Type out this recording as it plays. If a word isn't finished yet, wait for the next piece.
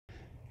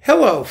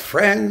Hello,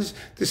 friends.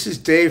 This is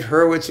Dave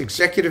Hurwitz,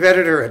 executive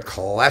editor at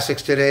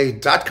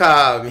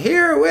ClassicsToday.com,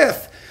 here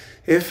with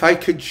If I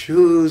Could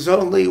Choose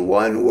Only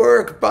One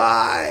Work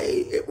by,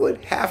 it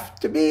would have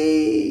to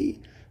be.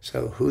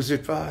 So who's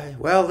it by?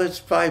 Well, it's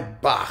by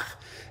Bach.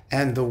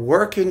 And the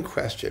work in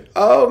question,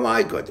 oh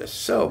my goodness,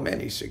 so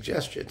many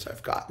suggestions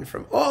I've gotten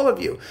from all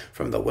of you,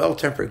 from the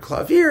Well-Tempered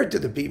Clavier to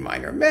the B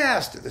minor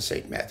Mass, to the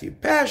St. Matthew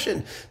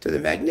Passion, to the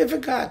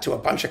Magnificat, to a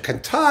bunch of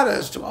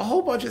cantatas, to a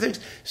whole bunch of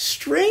things.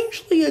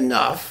 Strangely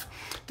enough,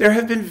 there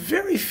have been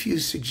very few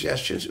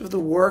suggestions of the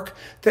work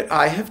that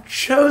I have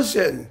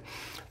chosen.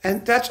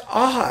 And that's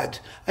odd.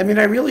 I mean,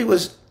 I really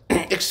was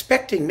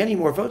expecting many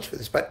more votes for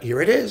this, but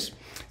here it is.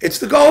 It's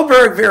the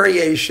Goldberg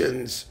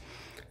Variations.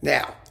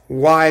 Now,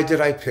 why did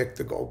I pick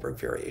the Goldberg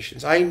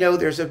Variations? I know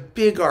there's a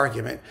big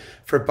argument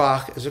for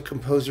Bach as a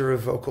composer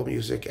of vocal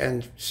music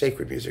and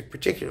sacred music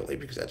particularly,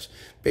 because that's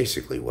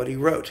basically what he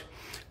wrote.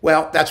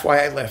 Well, that's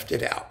why I left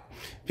it out,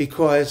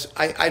 because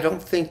I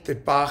don't think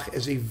that Bach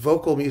as a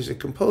vocal music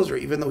composer,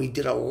 even though he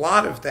did a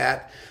lot of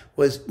that,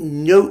 was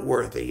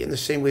noteworthy in the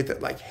same way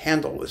that like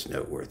Handel was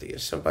noteworthy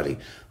as somebody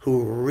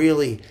who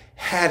really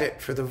had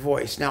it for the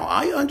voice. Now,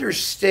 I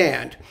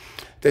understand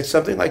that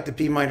something like the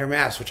B minor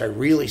Mass, which I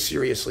really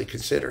seriously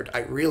considered,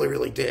 I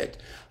really did,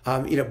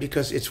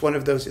 because it's one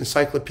of those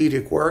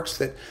encyclopedic works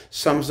that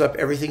sums up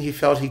everything he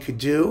felt he could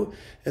do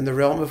in the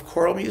realm of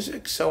choral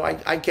music. So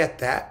I get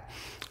that.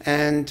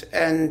 And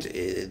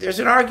there's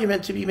an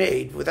argument to be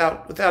made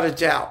without a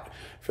doubt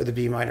for the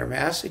B minor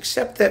Mass,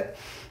 except that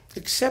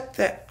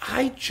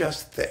I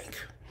just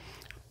think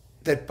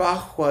that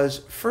Bach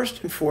was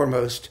first and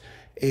foremost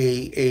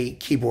a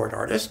keyboard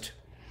artist.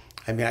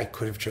 I mean, I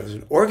could have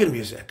chosen organ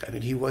music. I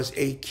mean, he was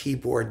a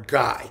keyboard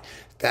guy.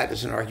 That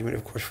is an argument,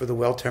 of course, for the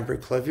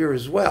Well-Tempered Clavier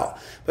as well.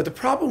 But the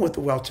problem with the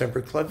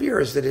Well-Tempered Clavier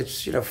is that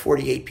it's,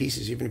 48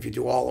 pieces, even if you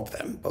do all of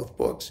them, both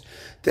books,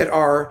 that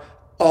are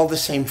all the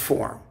same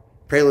form.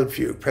 Prelude,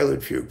 fugue,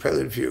 prelude, fugue,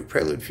 prelude, fugue,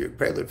 prelude, fugue,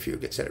 prelude,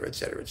 fugue, et cetera, et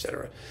cetera, et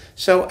cetera.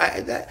 So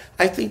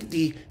I think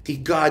the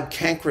god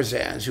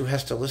Cankrazans, who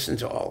has to listen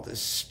to all this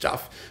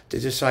stuff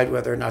to decide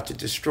whether or not to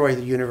destroy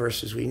the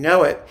universe as we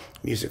know it,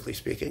 musically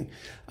speaking,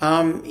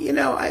 I may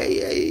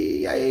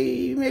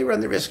run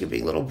the risk of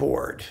being a little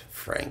bored,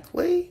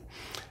 frankly.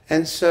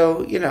 And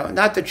so,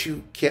 not that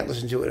you can't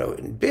listen to it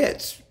in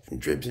bits, in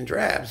dribs and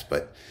drabs,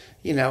 but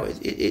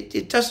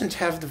it doesn't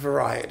have the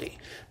variety.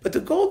 But the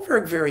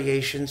Goldberg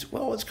Variations,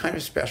 well, it's kind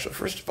of special.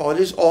 First of all, it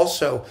is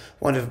also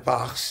one of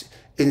Bach's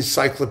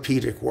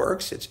encyclopedic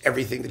works. It's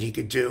everything that he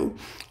could do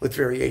with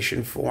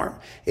variation form.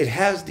 It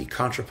has the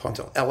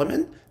contrapuntal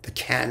element, the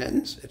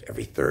canons at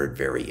every third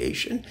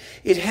variation.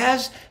 It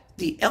has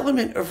the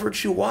element of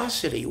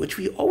virtuosity, which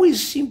we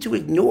always seem to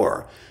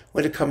ignore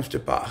when it comes to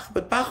Bach.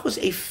 But Bach was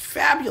a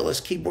fabulous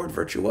keyboard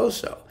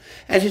virtuoso,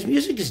 and his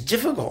music is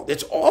difficult.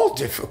 It's all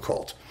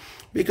difficult,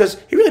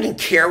 because he really didn't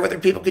care whether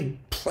people could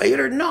play it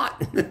or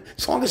not,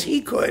 as long as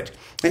he could,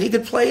 and he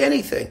could play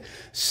anything.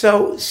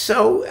 So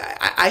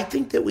I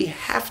think that we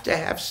have to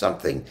have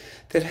something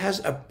that has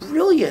a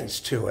brilliance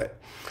to it.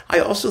 I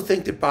also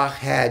think that Bach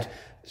had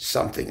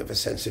something of a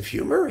sense of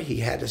humor.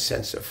 He had a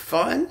sense of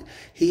fun.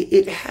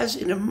 It has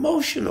an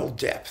emotional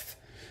depth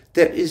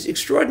that is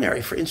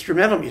extraordinary for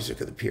instrumental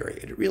music of the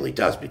period. It really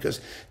does,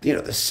 because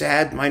the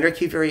sad minor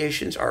key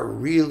variations are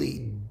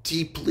really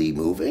deeply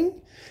moving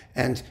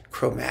and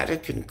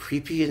chromatic and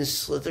creepy and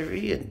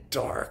slithery and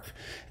dark.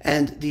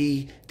 And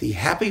the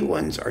happy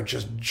ones are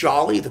just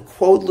jolly. The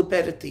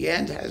quodlibet at the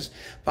end has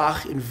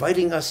Bach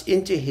inviting us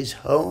into his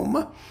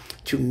home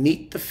to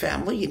meet the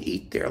family and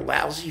eat their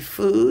lousy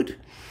food.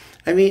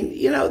 I mean,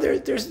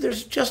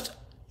 there's just,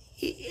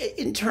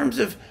 in terms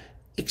of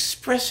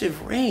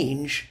expressive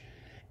range,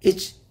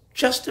 it's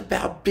just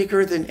about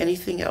bigger than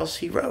anything else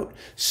he wrote.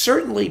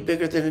 Certainly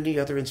bigger than any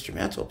other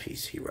instrumental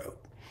piece he wrote.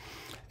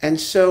 And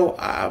so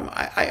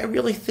I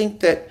really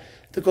think that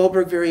the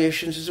Goldberg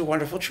Variations is a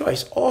wonderful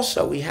choice.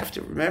 Also, we have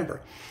to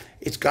remember,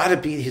 it's got to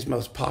be his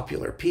most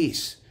popular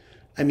piece.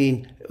 I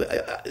mean,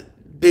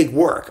 big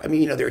work. I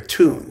mean, there are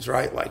tunes,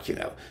 right? Like,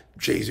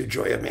 Jesu,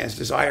 Joy of Man's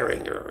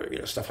Desiring, or,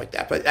 stuff like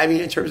that. But I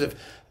mean, in terms of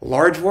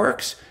large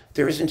works,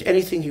 there isn't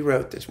anything he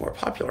wrote that's more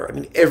popular. I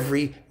mean,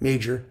 every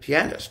major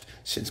pianist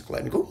since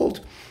Glenn Gould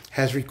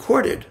has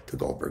recorded the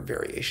Goldberg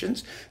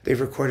Variations. They've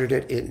recorded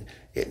it in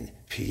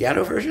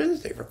piano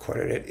versions. They've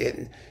recorded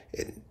it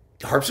in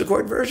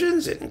harpsichord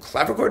versions, in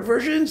clavichord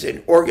versions,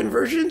 in organ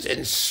versions,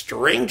 in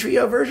string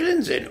trio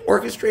versions, in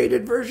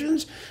orchestrated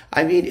versions.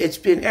 I mean, it's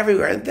been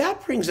everywhere. And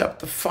that brings up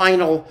the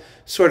final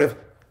sort of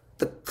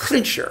the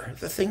clincher,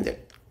 the thing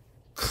that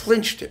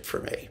clinched it for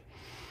me.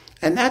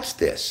 And that's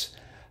this.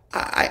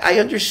 I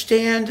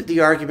understand the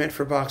argument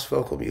for Bach's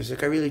vocal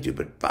music. I really do.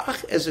 But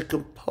Bach as a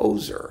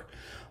composer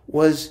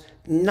was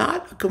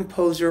not a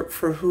composer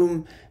for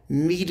whom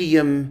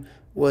medium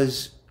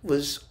was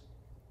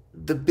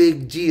the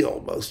big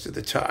deal most of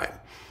the time.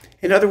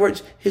 In other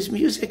words, his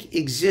music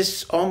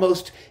exists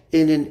almost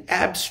in an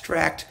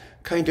abstract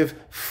kind of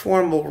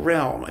formal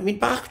realm. I mean,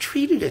 Bach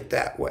treated it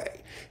that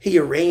way. He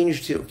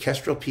arranged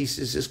orchestral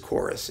pieces as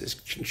choruses,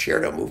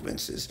 concerto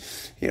movements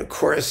as,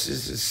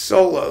 choruses as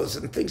solos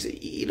and things.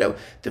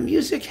 The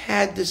music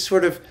had this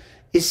sort of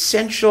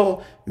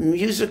essential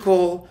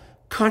musical,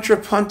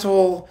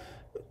 contrapuntal,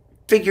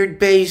 figured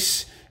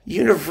bass,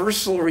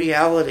 universal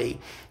reality.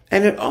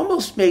 And it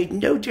almost made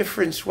no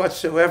difference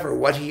whatsoever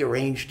what he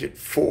arranged it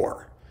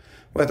for,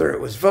 whether it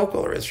was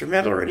vocal or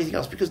instrumental or anything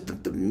else, because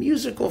the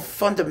musical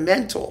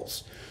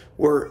fundamentals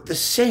were the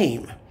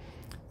same,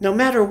 no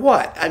matter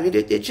what. I mean,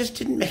 it just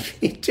didn't make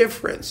any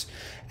difference.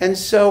 And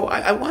so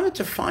I wanted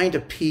to find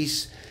a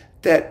piece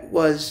that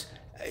was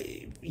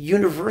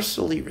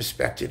universally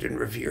respected and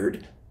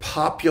revered,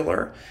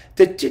 popular,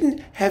 that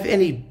didn't have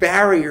any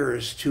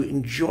barriers to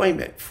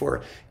enjoyment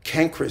for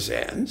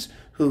Cancresans,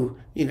 who,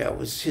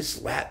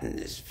 his Latin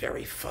is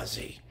very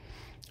fuzzy.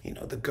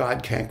 The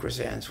god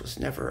Cancresans was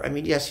never,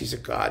 yes, he's a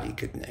god.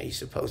 He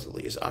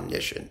supposedly is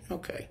omniscient.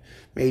 Okay,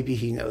 maybe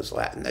he knows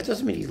Latin. That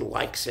doesn't mean he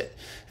likes it.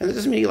 And that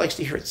doesn't mean he likes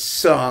to hear it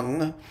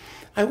sung.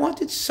 I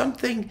wanted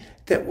something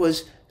that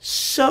was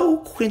so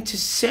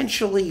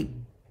quintessentially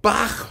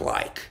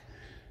Bach-like.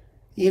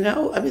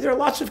 There are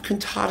lots of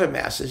cantata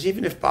masses,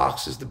 even if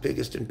Bach's is the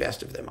biggest and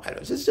best of them. I don't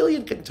know, there's a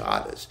zillion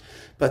cantatas,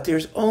 but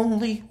there's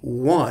only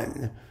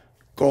one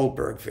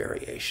Goldberg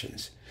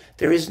Variations.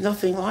 There is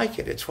nothing like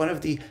it. It's one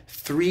of the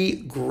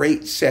 3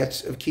 great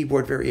sets of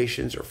keyboard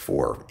variations, or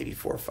 4, maybe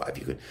 4 or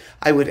 5.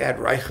 I would add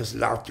Reich's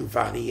L'Art du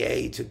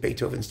Varier to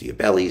Beethoven's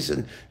Diabellis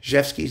and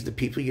Rzewski's The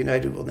People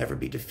United Will Never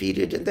Be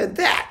Defeated, and then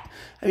that.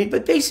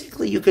 But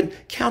basically you can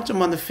count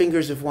them on the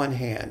fingers of one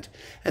hand.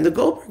 And the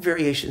Goldberg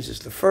Variations is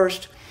the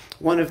first,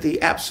 one of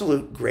the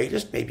absolute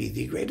greatest, maybe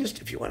the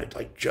greatest, if you want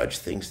to judge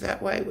things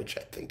that way, which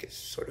I think is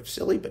sort of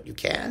silly, but you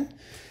can.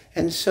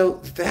 And so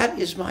that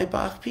is my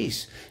Bach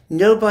piece.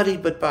 Nobody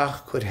but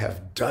Bach could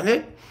have done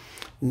it.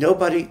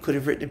 Nobody could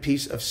have written a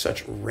piece of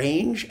such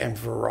range and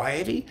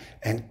variety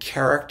and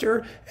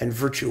character and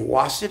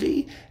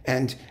virtuosity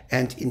and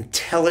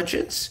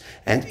intelligence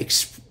and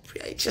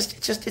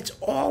it's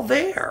all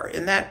there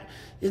in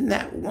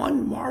that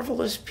one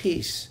marvelous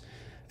piece.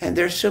 And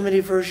there's so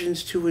many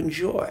versions to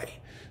enjoy.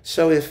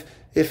 So if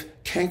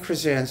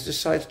Cancresans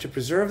decides to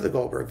preserve the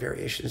Goldberg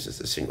Variations as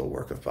a single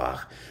work of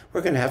Bach, we're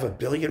going to have 1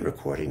 billion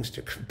recordings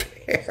to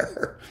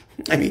compare.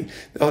 The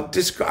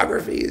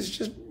discography is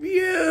just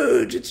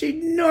huge. It's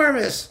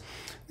enormous.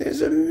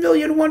 There's 1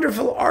 million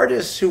wonderful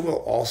artists who will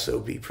also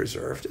be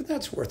preserved, and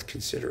that's worth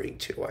considering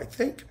too, I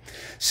think.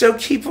 So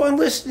keep on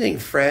listening,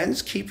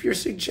 friends. Keep your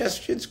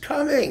suggestions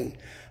coming.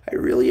 I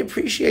really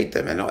appreciate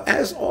them. And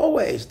as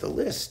always, the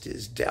list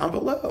is down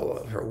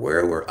below for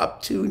where we're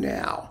up to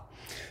now.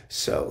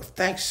 So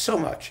thanks so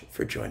much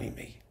for joining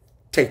me.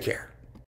 Take care.